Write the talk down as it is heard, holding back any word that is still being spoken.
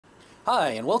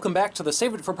Hi, and welcome back to the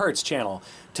Save It for Parts channel.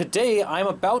 Today I'm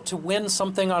about to win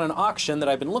something on an auction that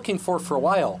I've been looking for a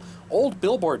while. Old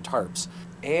Billboard tarps.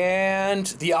 And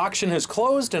the auction has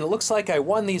closed and it looks like I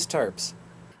won these tarps.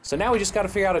 So now we just got to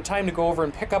figure out a time to go over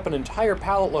and pick up an entire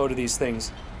pallet load of these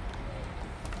things.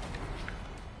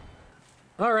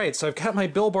 Alright, so I've got my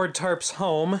Billboard tarps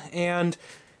home, and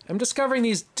I'm discovering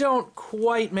these don't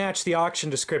quite match the auction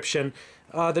description.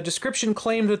 The description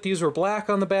claimed that these were black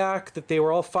on the back, that they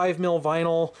were all 5mm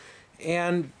vinyl,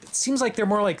 and it seems like they're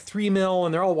more like 3mm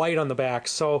and they're all white on the back.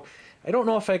 So I don't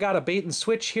know if I got a bait and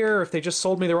switch here, or if they just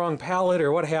sold me the wrong pallet,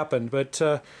 or what happened, but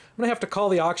I'm going to have to call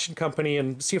the auction company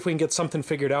and see if we can get something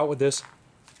figured out with this.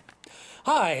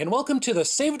 Hi, and welcome to the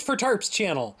Save It for Tarps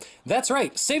channel. That's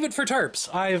right, Save It for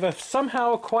Tarps. I've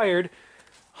somehow acquired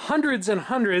hundreds and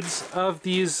hundreds of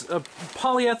these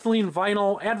polyethylene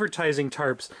vinyl advertising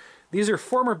tarps. These are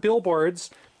former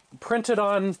billboards printed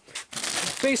on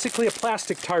basically a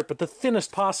plastic tarp, but the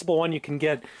thinnest possible one you can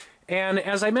get. And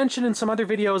as I mentioned in some other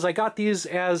videos, I got these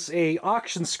as a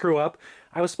auction screw-up.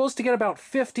 I was supposed to get about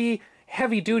 50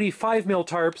 heavy-duty 5mm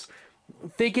tarps.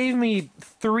 They gave me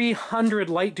 300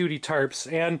 light-duty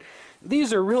tarps, and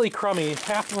these are really crummy.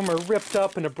 Half of them are ripped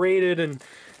up and abraded and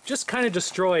just kind of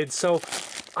destroyed. So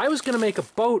I was going to make a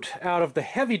boat out of the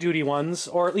heavy-duty ones,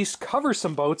 or at least cover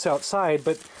some boats outside,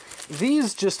 but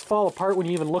these just fall apart when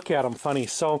you even look at them funny.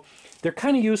 So they're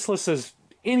kind of useless as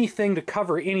anything to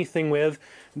cover anything with.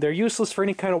 They're useless for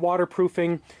any kind of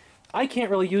waterproofing. I can't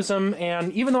really use them,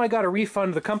 and even though I got a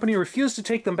refund, the company refused to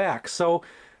take them back. So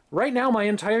right now my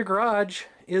entire garage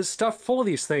is stuffed full of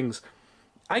these things.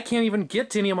 I can't even get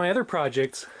to any of my other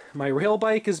projects. My rail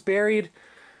bike is buried.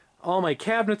 All my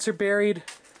cabinets are buried.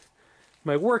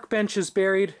 My workbench is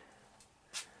buried.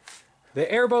 The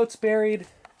airboat's buried.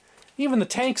 Even the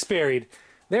tank's buried.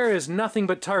 There is nothing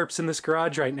but tarps in this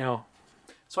garage right now.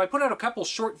 So I put out a couple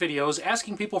short videos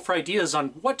asking people for ideas on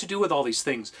what to do with all these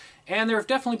things. And there have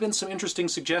definitely been some interesting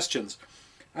suggestions.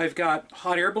 I've got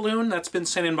hot air balloon that's been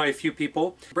sent in by a few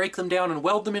people. Break them down and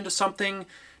weld them into something.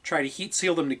 Try to heat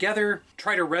seal them together.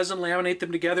 Try to resin laminate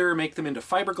them together, make them into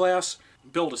fiberglass.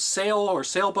 Build a sail or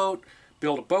sailboat.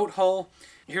 Build a boat hull.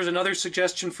 Here's another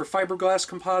suggestion for fiberglass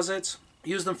composites.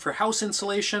 Use them for house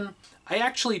insulation. I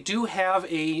actually do have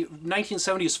a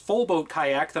 1970s full boat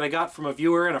kayak that I got from a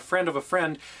viewer and a friend of a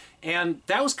friend, and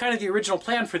that was kind of the original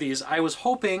plan for these. I was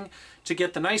hoping to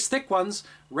get the nice thick ones,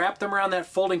 wrap them around that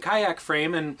folding kayak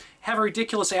frame, and have a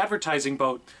ridiculous advertising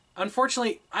boat.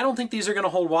 Unfortunately, I don't think these are going to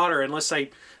hold water unless I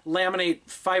laminate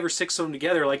 5 or 6 of them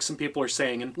together like some people are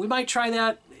saying, and we might try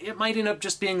that. It might end up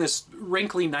just being this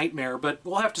wrinkly nightmare, but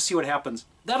we'll have to see what happens.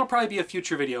 That'll probably be a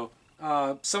future video.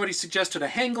 Somebody suggested a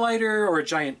hang glider or a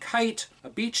giant kite, a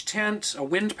beach tent, a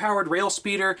wind-powered rail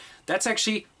speeder. That's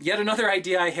actually yet another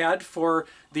idea I had for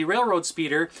the railroad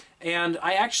speeder, and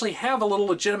I actually have a little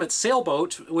legitimate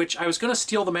sailboat, which I was going to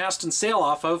steal the mast and sail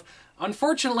off of.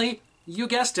 Unfortunately, you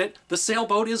guessed it, the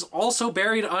sailboat is also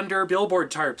buried under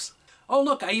billboard tarps. Oh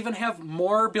look, I even have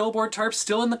more billboard tarps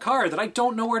still in the car that I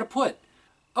don't know where to put.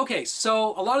 Okay,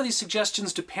 so a lot of these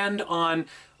suggestions depend on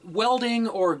welding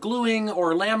or gluing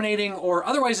or laminating or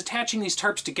otherwise attaching these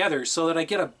tarps together so that I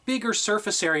get a bigger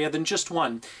surface area than just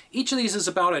one. Each of these is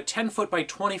about a 10-foot by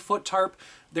 20-foot tarp.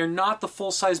 They're not the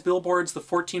full-size billboards, the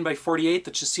 14 by 48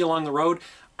 that you see along the road.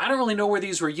 I don't really know where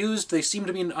these were used. They seem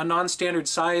to be a non-standard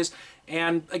size,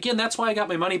 and again, that's why I got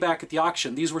my money back at the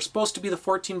auction. These were supposed to be the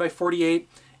 14 by 48,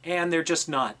 and they're just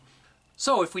not.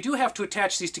 So if we do have to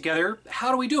attach these together,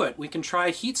 how do we do it? We can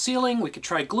try heat sealing, we could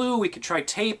try glue, we could try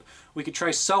tape, we could try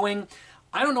sewing.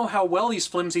 I don't know how well these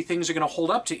flimsy things are going to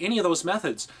hold up to any of those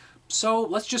methods. So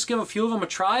let's just give a few of them a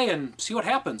try and see what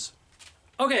happens.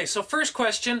 Okay, so first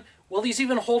question, will these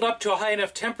even hold up to a high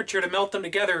enough temperature to melt them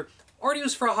together or to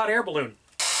use for a hot air balloon?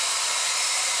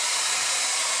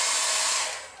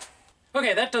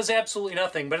 Okay, that does absolutely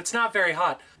nothing, but it's not very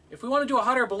hot. If we want to do a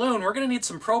hot air balloon, we're going to need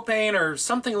some propane or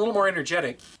something a little more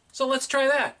energetic. So let's try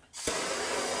that.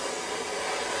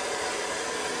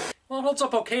 Well, it holds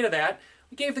up okay to that.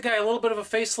 We gave the guy a little bit of a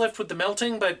facelift with the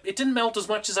melting, but it didn't melt as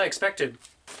much as I expected.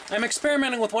 I'm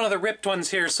experimenting with one of the ripped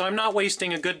ones here, so I'm not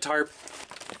wasting a good tarp.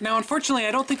 Now, unfortunately,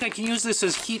 I don't think I can use this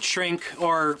as heat shrink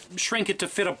or shrink it to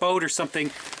fit a boat or something.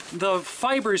 The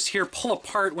fibers here pull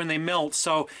apart when they melt,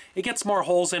 so it gets more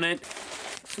holes in it.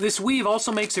 This weave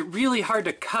also makes it really hard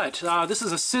to cut. This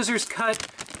is a scissors cut,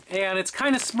 and it's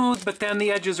kind of smooth, but then the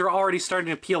edges are already starting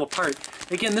to peel apart.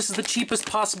 Again, this is the cheapest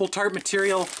possible tarp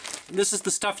material. This is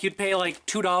the stuff you'd pay like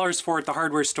 $2 for at the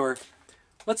hardware store.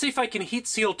 Let's see if I can heat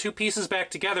seal 2 pieces back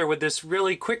together with this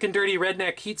really quick and dirty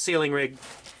redneck heat sealing rig.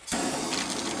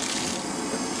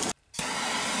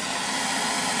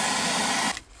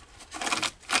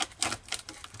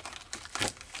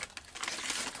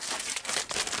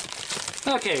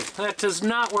 Okay, that does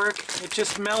not work. It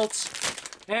just melts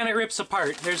and it rips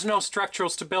apart. There's no structural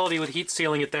stability with heat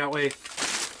sealing it that way.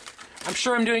 I'm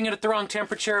sure I'm doing it at the wrong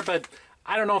temperature, but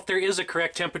I don't know if there is a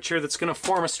correct temperature that's going to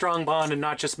form a strong bond and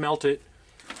not just melt it.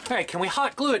 Alright, can we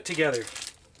hot glue it together?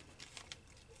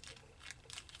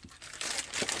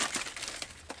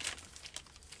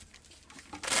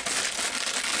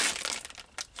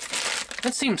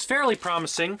 That seems fairly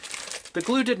promising. The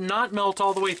glue did not melt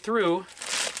all the way through,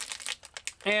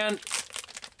 and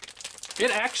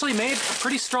it actually made a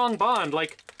pretty strong bond.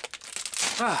 Like,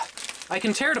 I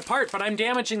can tear it apart, but I'm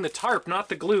damaging the tarp, not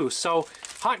the glue, so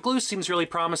hot glue seems really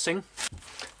promising.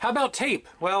 How about tape?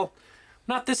 Well,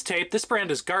 not this tape. This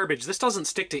brand is garbage. This doesn't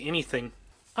stick to anything.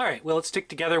 Alright, will it stick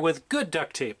together with good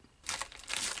duct tape?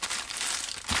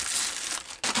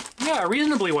 Yeah,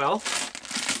 reasonably well.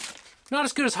 Not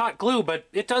as good as hot glue, but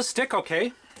it does stick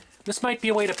okay. This might be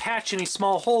a way to patch any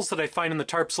small holes that I find in the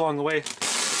tarps along the way.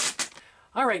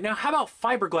 Alright, now how about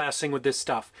fiberglassing with this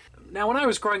stuff? Now when I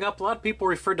was growing up, a lot of people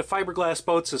referred to fiberglass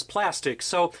boats as plastic,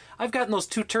 so I've gotten those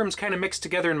two terms kind of mixed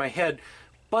together in my head.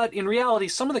 But in reality,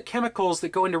 some of the chemicals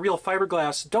that go into real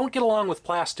fiberglass don't get along with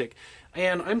plastic,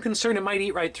 and I'm concerned it might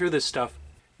eat right through this stuff.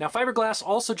 Now fiberglass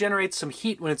also generates some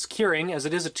heat when it's curing, as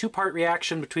it is a two-part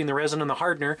reaction between the resin and the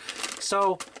hardener,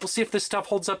 so we'll see if this stuff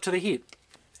holds up to the heat.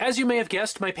 As you may have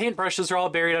guessed, my paintbrushes are all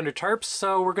buried under tarps,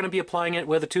 so we're going to be applying it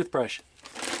with a toothbrush.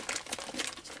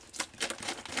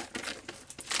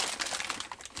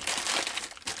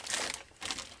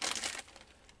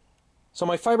 So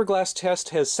my fiberglass test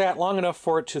has sat long enough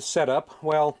for it to set up.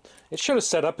 Well, it should have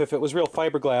set up if it was real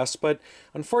fiberglass, but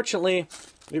unfortunately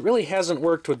it really hasn't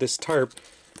worked with this tarp.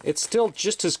 It's still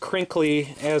just as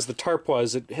crinkly as the tarp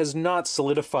was. It has not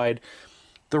solidified.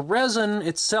 The resin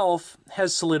itself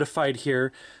has solidified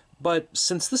here, but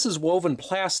since this is woven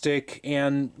plastic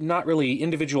and not really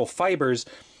individual fibers,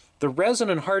 the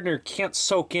resin and hardener can't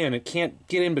soak in. It can't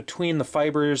get in between the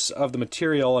fibers of the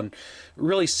material and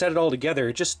really set it all together.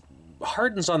 It just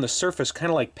hardens on the surface, kind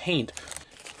of like paint.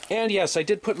 And yes, I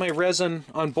did put my resin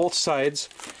on both sides,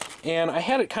 and I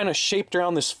had it kind of shaped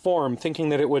around this form, thinking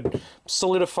that it would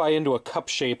solidify into a cup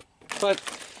shape. But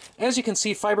as you can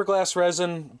see, fiberglass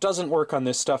resin doesn't work on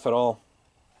this stuff at all.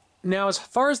 Now, as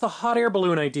far as the hot air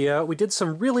balloon idea, we did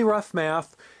some really rough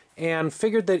math and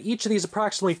figured that each of these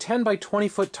approximately 10 by 20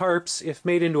 foot tarps, if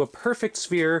made into a perfect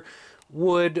sphere,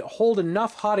 would hold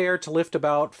enough hot air to lift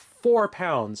about 4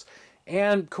 pounds.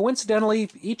 And coincidentally,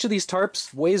 each of these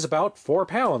tarps weighs about 4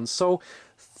 pounds, so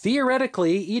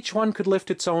theoretically, each one could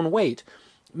lift its own weight.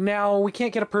 Now, we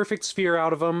can't get a perfect sphere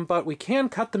out of them, but we can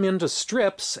cut them into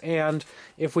strips, and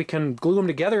if we can glue them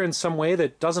together in some way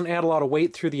that doesn't add a lot of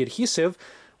weight through the adhesive,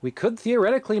 we could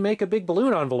theoretically make a big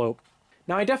balloon envelope.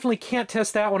 Now, I definitely can't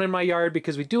test that one in my yard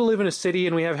because we do live in a city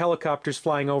and we have helicopters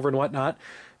flying over and whatnot,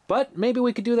 but maybe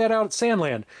we could do that out at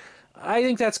Sandland. I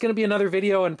think that's going to be another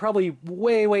video and probably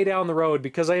way, way down the road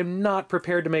because I am not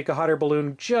prepared to make a hot air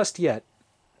balloon just yet.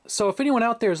 So if anyone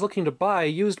out there is looking to buy a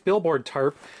used Billboard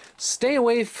tarp, stay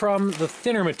away from the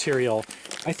thinner material.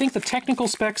 I think the technical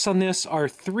specs on this are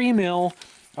 3 mil,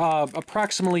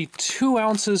 approximately 2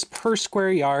 ounces per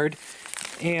square yard,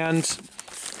 and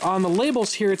on the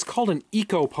labels here it's called an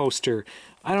eco poster.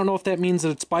 I don't know if that means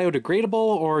that it's biodegradable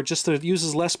or just that it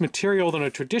uses less material than a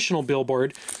traditional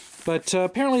billboard, but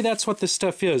apparently that's what this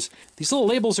stuff is. These little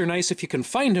labels are nice if you can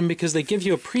find them because they give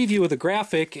you a preview of the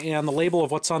graphic and the label of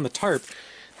what's on the tarp.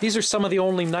 These are some of the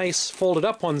only nice folded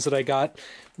up ones that I got.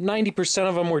 90%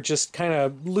 of them were just kind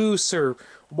of loose or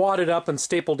wadded up and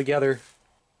stapled together.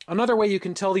 Another way you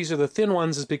can tell these are the thin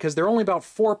ones is because they're only about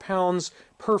 4 pounds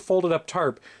per folded up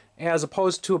tarp, as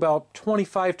opposed to about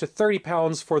 25 to 30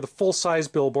 pounds for the full-size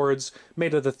billboards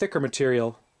made of the thicker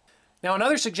material. Now,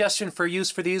 another suggestion for use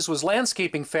for these was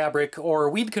landscaping fabric or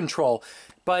weed control.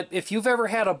 But if you've ever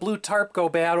had a blue tarp go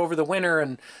bad over the winter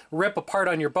and rip apart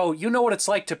on your boat, you know what it's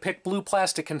like to pick blue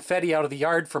plastic confetti out of the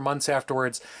yard for months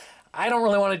afterwards. I don't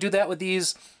really want to do that with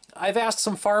these. I've asked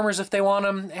some farmers if they want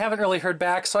them, haven't really heard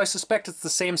back, so I suspect it's the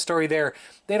same story there.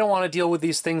 They don't want to deal with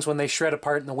these things when they shred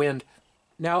apart in the wind.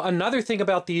 Now, another thing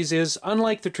about these is,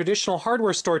 unlike the traditional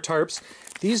hardware store tarps,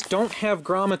 these don't have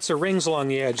grommets or rings along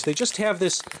the edge. They just have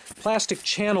this plastic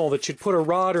channel that you'd put a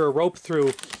rod or a rope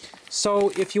through. So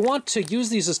if you want to use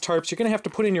these as tarps, you're going to have to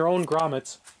put in your own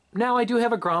grommets. Now, I do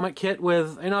have a grommet kit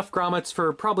with enough grommets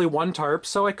for probably 1 tarp,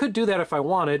 so I could do that if I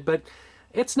wanted, but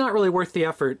it's not really worth the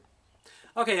effort.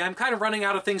 Okay, I'm kind of running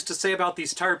out of things to say about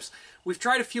these tarps. We've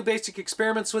tried a few basic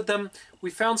experiments with them. We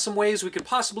found some ways we could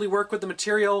possibly work with the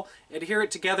material, adhere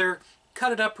it together,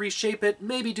 cut it up, reshape it,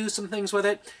 maybe do some things with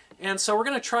it. And so we're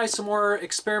going to try some more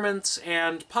experiments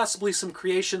and possibly some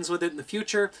creations with it in the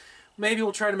future. Maybe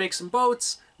we'll try to make some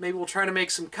boats, maybe we'll try to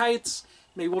make some kites,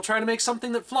 maybe we'll try to make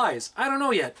something that flies. I don't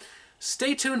know yet.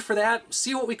 Stay tuned for that,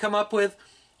 see what we come up with.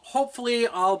 Hopefully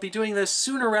I'll be doing this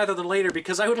sooner rather than later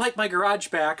because I would like my garage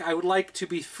back. I would like to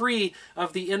be free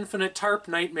of the infinite tarp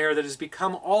nightmare that has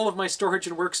become all of my storage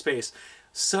and workspace.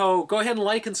 So go ahead and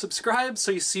like and subscribe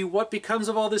so you see what becomes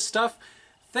of all this stuff.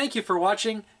 Thank you for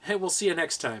watching, and we'll see you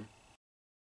next time.